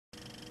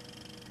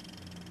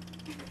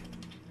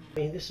I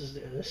mean, this is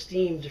an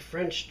esteemed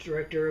French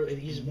director.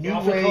 He's New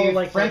often wave, called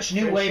like French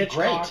new wave,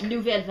 Hitchcock. great.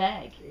 Nouvelle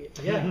vague.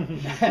 Yeah.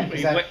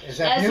 Is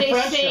that As new they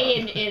French? say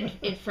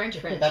in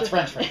French. That's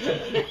French.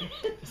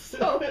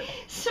 So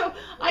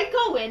I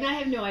go in. I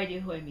have no idea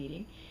who I'm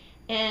meeting,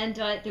 and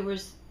there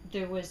was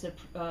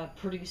a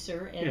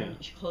producer and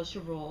Claude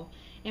Chabrol,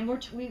 and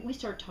we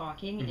start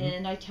talking,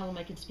 and I tell him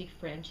I can speak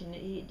French, and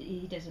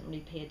he doesn't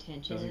really pay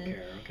attention. Doesn't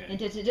care. Okay.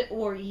 And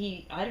or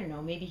I don't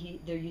know, maybe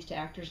they're used to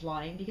actors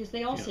lying because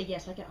they all say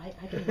yes. I can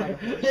ride a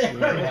horse.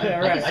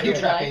 Right. I do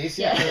trapeze.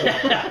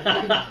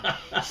 Yeah.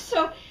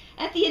 So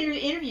at the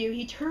interview,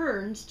 he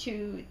turns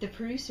to the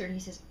producer and he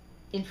says,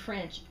 in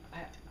French,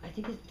 I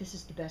think that this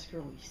is the best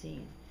girl we've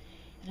seen.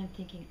 And I'm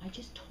thinking, I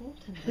just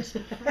told him that I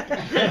speak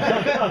French.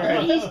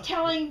 And he's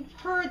telling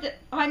her that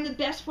I'm the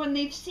best one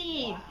they've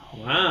seen.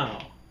 Wow.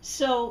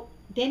 So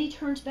then he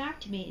turns back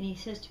to me and he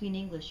says to me in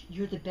English,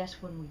 "You're the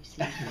best one we've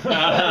seen."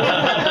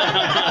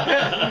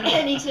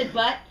 And he said,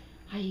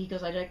 he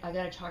goes, I got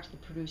to talk to the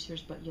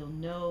producers, but you'll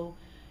know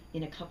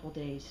in a couple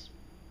days.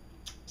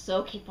 So,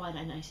 okay, fine.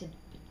 And I said,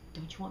 but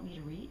don't you want me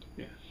to read?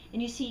 Yeah.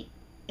 And you see,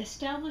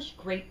 established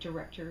great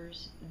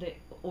directors,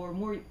 or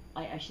more,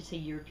 I should say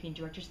European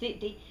directors,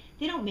 they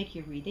don't make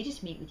you read. They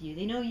just meet with you.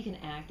 They know you can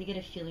act. They get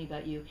a feeling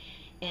about you.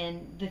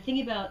 And the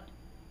thing about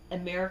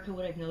America,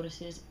 what I've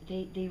noticed is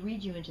they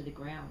read you into the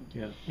ground.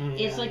 Yeah.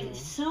 It's like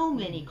so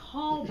many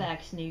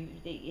callbacks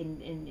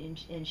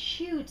and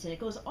shoots, and it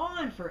goes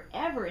on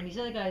forever. And these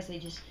other guys, they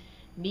just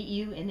meet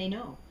you and they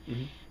know.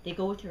 They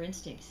go with your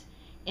instincts.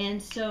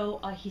 And so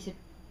he said,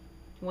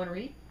 "You want to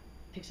read?"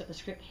 Picks up the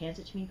script, hands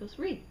it to me, and goes,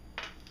 "Read."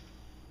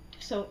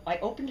 So I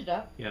opened it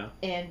up,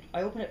 and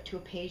I opened it to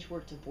a page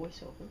where it's a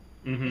voiceover.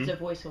 It's a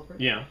voiceover.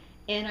 Yeah.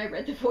 And I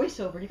read the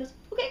voiceover, and he goes,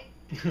 "Okay."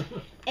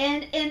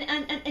 and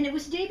it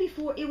was the day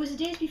before. It was the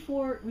days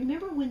before.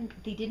 Remember when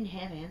they didn't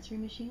have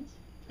answering machines?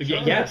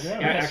 Yes.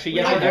 Actually,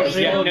 yes.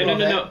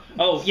 No.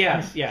 Oh,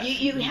 yes.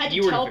 You had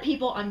to tell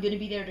people I'm going to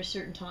be there at a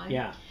certain time.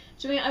 Yeah.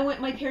 So I went.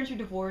 My parents were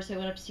divorced. I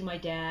went up to see my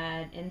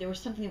dad, and there was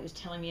something that was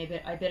telling me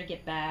I better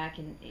get back.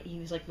 And he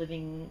was like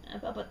living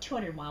about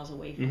 200 miles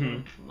away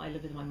from I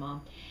lived with my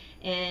mom.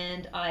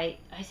 And I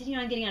said,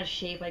 I'm getting out of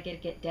shape. I got to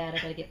get Dad. I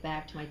got to get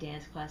back to my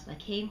dance class. And I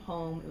came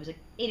home. It was like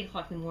 8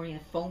 o'clock in the morning, and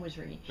the phone was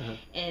ringing.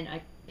 And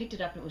I picked it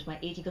up, and it was my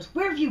agent. He goes,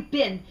 "Where have you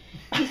been?"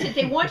 He said,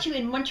 "They want you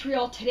in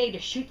Montreal today to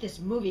shoot this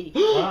movie."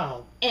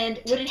 Wow. And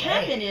what had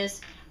happened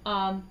is,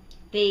 Claude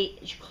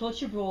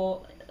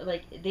Chabrol,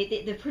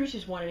 the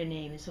producers wanted a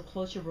name, and so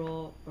Claude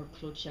Chabrol or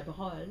Claude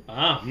Chabrol,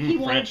 he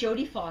wanted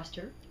Jodie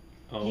Foster.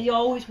 Oh. He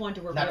always wanted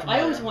to work with her.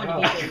 I always wanted to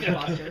be Jodie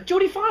Foster.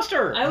 Jodie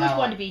Foster! I always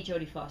wanted to be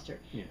Jodie Foster.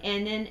 Yeah.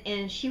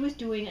 And she was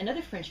doing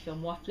another French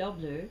film, Moi Fleur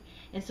Bleue,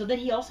 and so then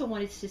he also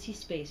wanted Sissy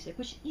Spacek,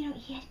 which, he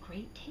had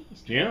great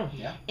taste.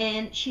 Yeah.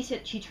 And she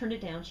said, she turned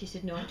it down. She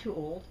said, "No, I'm too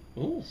old."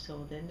 Ooh.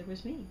 So then there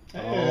was me.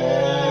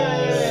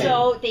 Oh.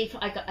 So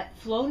I got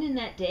flown in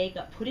that day,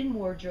 got put in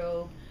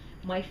wardrobe.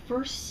 My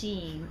first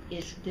scene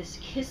is this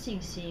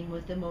kissing scene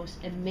with the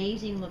most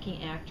amazing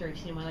looking actor I've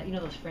seen in my life. You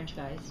know those French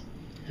guys?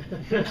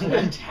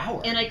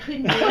 Tower. And I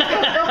couldn't do it.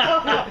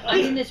 I'm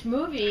in this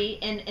movie,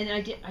 and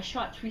I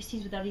shot 3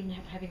 scenes without even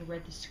having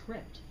read the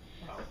script.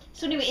 Wow.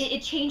 So anyway,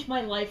 it changed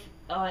my life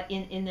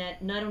in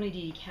that not only did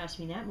he cast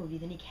me in that movie,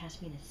 then he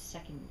cast me in a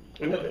second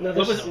movie.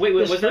 Was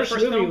that first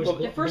film?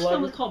 The first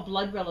film was called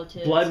Blood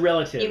Relatives. Blood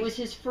Relatives. It was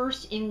his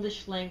first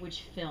English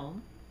language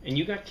film. And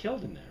you got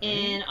killed in that, right?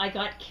 And I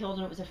got killed,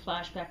 and it was a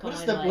flashback on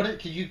my life.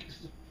 Could you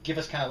give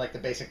us kind of like the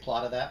basic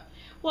plot of that?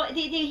 Well,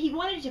 he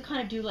wanted to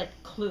kind of do like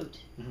Clute.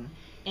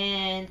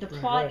 And the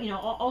plot,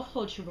 all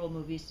Claude Chabrol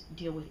movies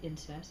deal with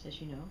incest, as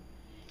you know.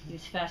 He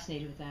was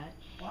fascinated with that.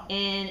 Wow.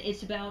 And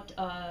it's about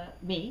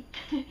me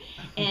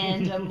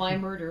and my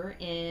murder.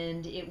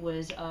 And it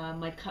was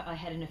I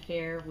had an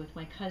affair with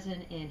my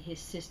cousin, and his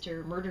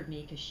sister murdered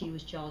me because she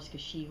was jealous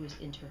because she was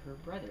into her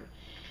brother.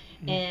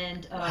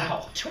 And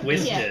wow,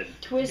 twisted. Yeah,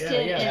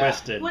 twisted. Yeah. And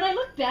twisted. when I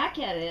look back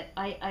at it,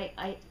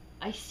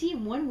 I see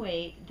in one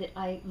way that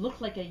I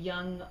look like a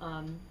young,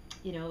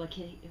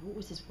 what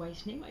was his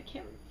wife's name? I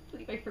can't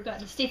believe I forgot.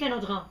 Stéphane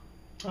Audran.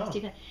 Oh.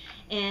 Stéphane.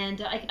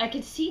 And I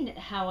could see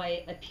how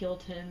I appealed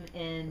to him,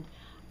 and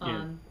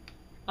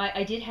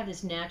I did have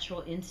this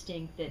natural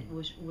instinct that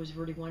was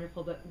really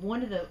wonderful. But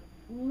one of the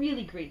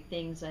really great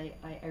things I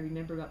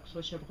remember about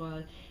Claude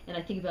Chabrol, and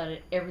I think about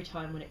it every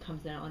time when it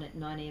comes on at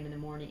 9 a.m. in the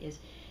morning, is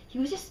he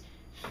was just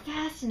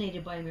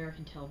fascinated by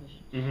American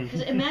television.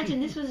 Because imagine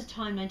this was a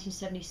time,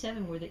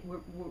 1977, where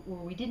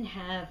we didn't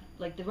have,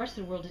 like the rest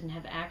of the world didn't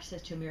have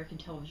access to American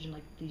television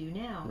like they do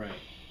now. Right.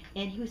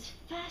 And he was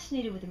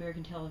fascinated with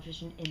American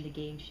television and the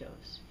game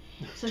shows.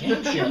 So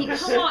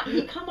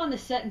he'd come on the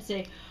set and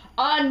say,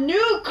 "A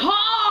new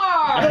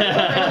car!"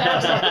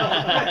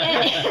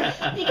 and,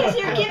 because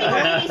they were giving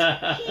away these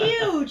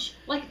huge,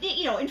 like,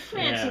 in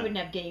France they wouldn't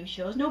have game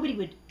shows. Nobody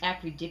would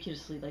act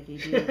ridiculously like they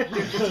do here,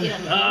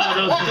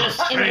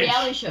 just, in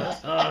reality shows.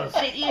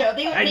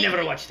 I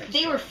never watched that.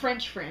 They were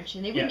French,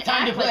 and they wouldn't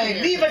Time act to play.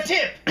 like Leave a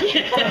tip.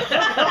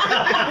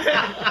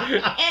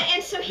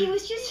 and so he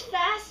was just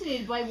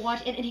fascinated by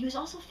watching, and he was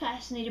also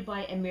fascinated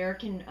by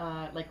American,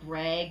 like,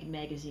 rag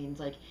magazines,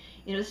 like.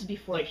 This is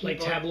before like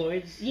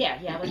tabloids. Yeah,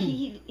 like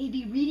he'd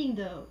be reading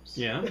those.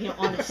 Yeah.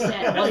 On the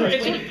set while he was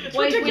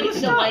waiting for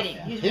the lighting.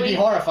 He'd be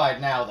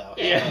horrified now, though.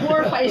 Yeah,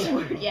 horrified is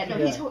word. Yeah, no,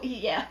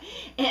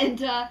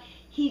 and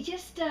he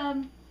just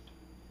that's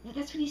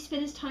what he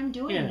spent his time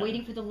doing,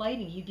 waiting for the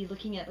lighting. He'd be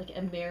looking at like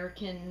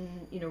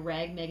American,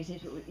 rag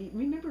magazines.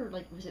 Remember,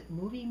 like, was it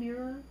Movie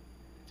Mirror?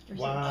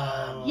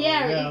 Wow.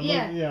 Yeah.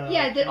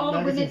 That all the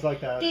women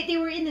like that. They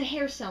were in the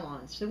hair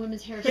salons, the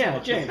women's hair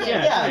salons. James. By the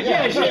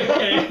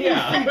way,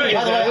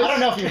 I don't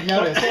know if you've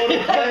noticed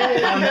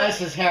how nice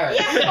his hair is.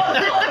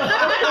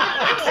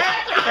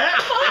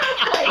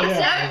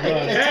 Exactly.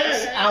 It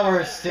takes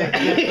hours to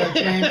get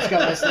James go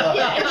this look.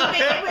 Yeah, and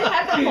they would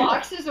have the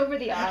boxes over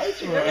the eyes.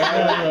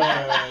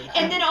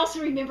 And then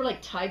also remember,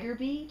 like, Tiger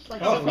Beat?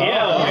 Like,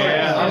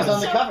 I was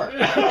on the cover.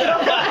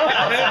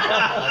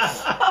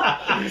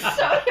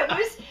 So it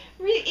was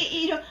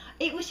really,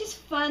 it was just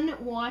fun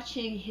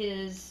watching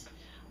his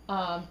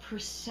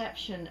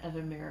perception of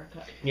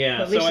America. Yeah,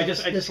 But so Lisa, I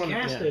just this want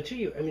cast to. though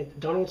too. I mean,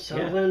 Donald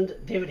Sutherland,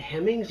 David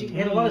Hemmings. You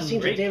had a lot of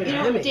scenes with David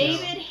Hemmings.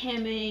 David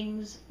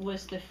Hemmings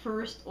was the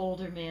first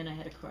older man I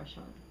had a crush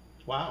on.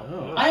 Wow.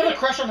 Oh. I have a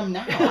crush on him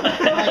now.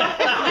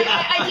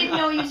 I didn't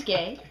know he was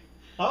gay.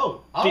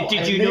 Oh.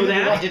 Did you know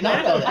that? I did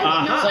not know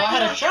that. So I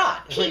had a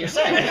shot, is what you're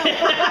saying.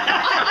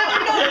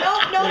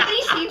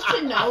 Nobody seems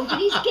to know that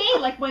he's gay.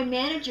 Like, my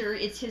manager,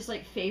 it's his,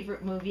 like,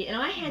 favorite movie, and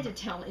I had to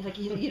tell him, like,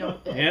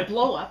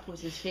 Blow Up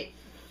was his favorite.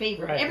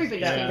 Right.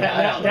 Everybody's favorite.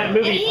 That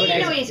movie. And he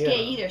didn't know he was Yeah.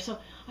 gay either, so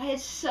I had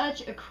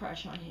such a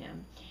crush on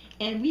him.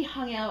 And we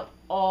hung out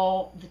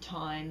all the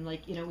time.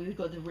 Like, we would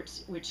go to the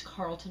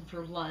Ritz-Carlton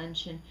for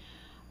lunch, and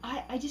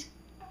I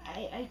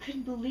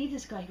couldn't believe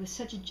this guy. He was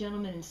such a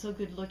gentleman and so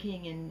good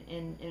looking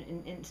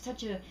and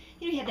such a,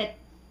 he had that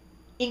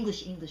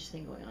English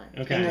thing going on.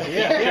 Okay.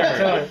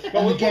 Yeah.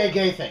 And the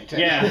gay thing, too.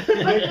 Yeah.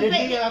 Did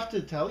he have to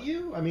tell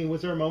you? I mean,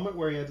 was there a moment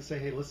where he had to say,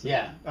 hey, listen,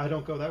 I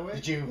don't go that way?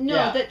 Did you? No,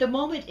 Yeah. the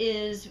moment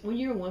is when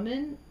you're a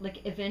woman,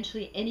 like,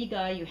 eventually any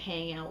guy you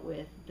hang out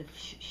with, the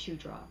shoe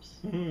drops.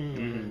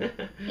 Mm.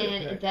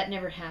 And that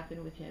never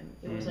happened with him.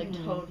 It was like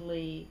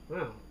totally,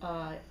 Wow.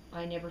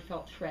 I never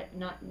felt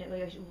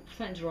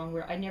threatened's wrong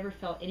word. I never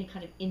felt any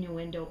kind of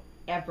innuendo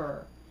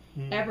ever.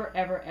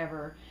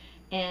 Ever.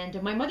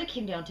 And my mother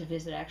came down to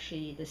visit,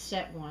 actually, the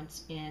set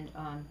once, and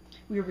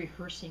we were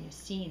rehearsing a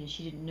scene, and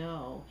she didn't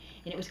know.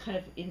 And it was kind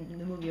of, in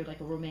the movie,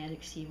 like a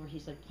romantic scene where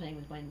he's, like, playing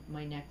with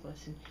my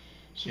necklace. And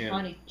she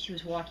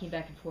was walking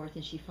back and forth,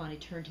 and she finally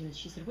turned to him, and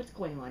she said, "What's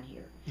going on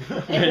here?"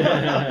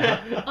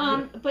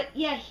 But,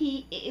 yeah,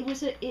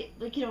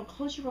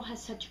 Claude Chabrol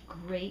has such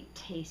great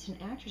taste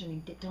in actors. I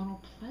mean,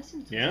 Donald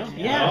Pleasance.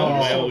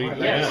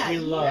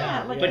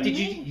 But did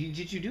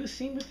you do a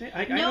scene with it?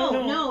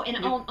 No, and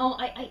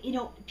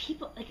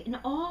people, like, in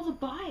all the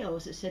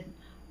bios it said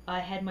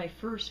I had my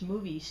first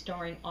movie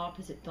starring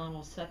opposite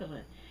Donald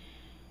Sutherland.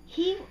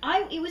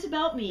 It was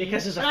about me,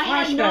 Because it's a but I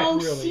flashback, had no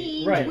really.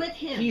 scenes Right. with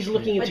him. He's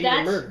looking into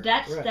your murder.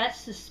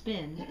 That's the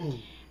spin.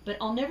 But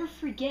I'll never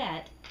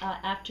forget,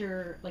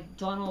 after, like,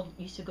 Donald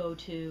used to go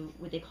to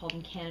what they called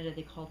in Canada,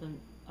 they called them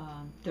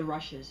the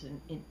rushes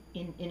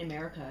in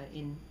America,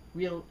 in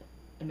real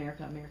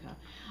America.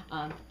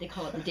 They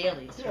call it the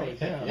dailies, right?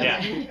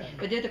 Yeah.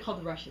 But they're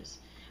called the rushes,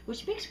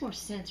 which makes more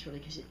sense, really,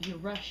 because you're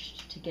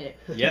rushed to get it.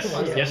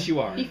 Yes, you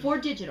are. Before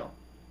digital.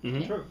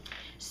 Mm-hmm. True.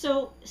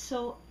 So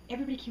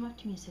everybody came up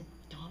to me and said,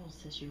 "Donald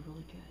says you're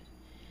really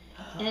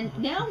good." And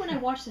now when I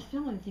watch the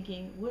film, I'm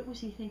thinking, what was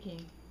he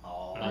thinking?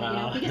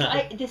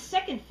 Because the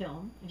second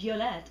film,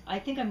 Violette, I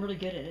think I'm really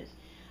good at it.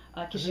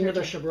 This is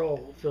another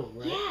Chabrol film,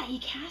 right? Yeah, he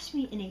cast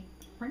me in a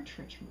French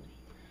movie.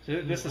 So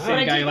this is the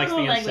same guy who likes the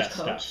incest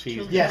stuff.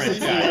 He's the French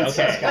guy.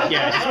 Okay.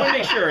 Yeah, I just want to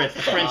make sure it's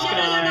the French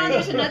guy. No.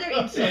 There's another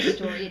incest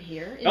story in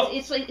here.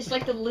 It's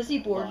like the Lizzie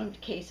Borden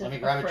case of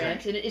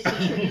France, and it's a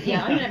true.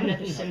 Yeah, I'm gonna have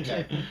another sip too.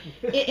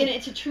 And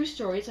it's a true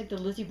story. It's like the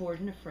Lizzie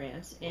Borden of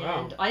France,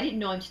 and I didn't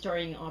know I'm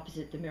starring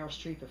opposite the Meryl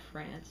Streep of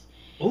France.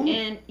 Ooh.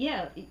 And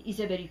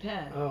Isabelle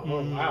Huppert. Oh,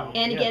 wow.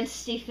 And again,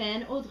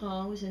 Stéphane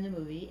Audran was in the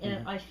movie,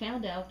 and I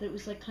found out that it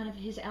was like kind of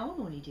his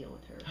alimony deal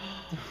with her.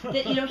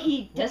 That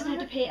he doesn't have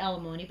to pay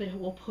alimony, but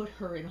will put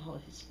her in all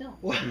of his films.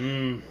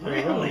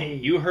 Really?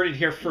 You heard it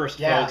here first,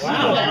 folks.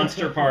 Wow.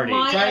 Monster Party.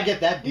 Try to get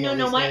that deal.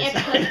 My days.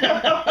 ex-husband.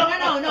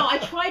 No. I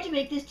tried to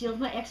make this deal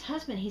with my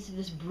ex-husband. He's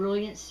this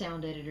brilliant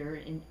sound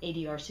editor and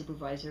ADR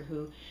supervisor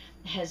who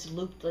has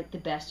looped like the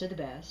best of the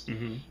best.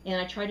 Mm-hmm. And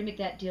I tried to make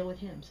that deal with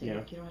him. So Yeah.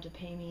 look, you don't have to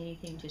pay me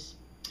anything, just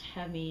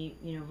have me,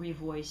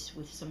 revoice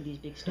with some of these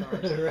big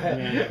stars.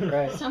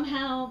 Right.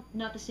 Somehow,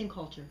 not the same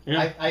culture.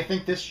 I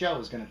think this show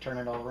is going to turn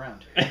it all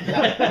around.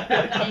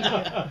 Thank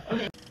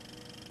you.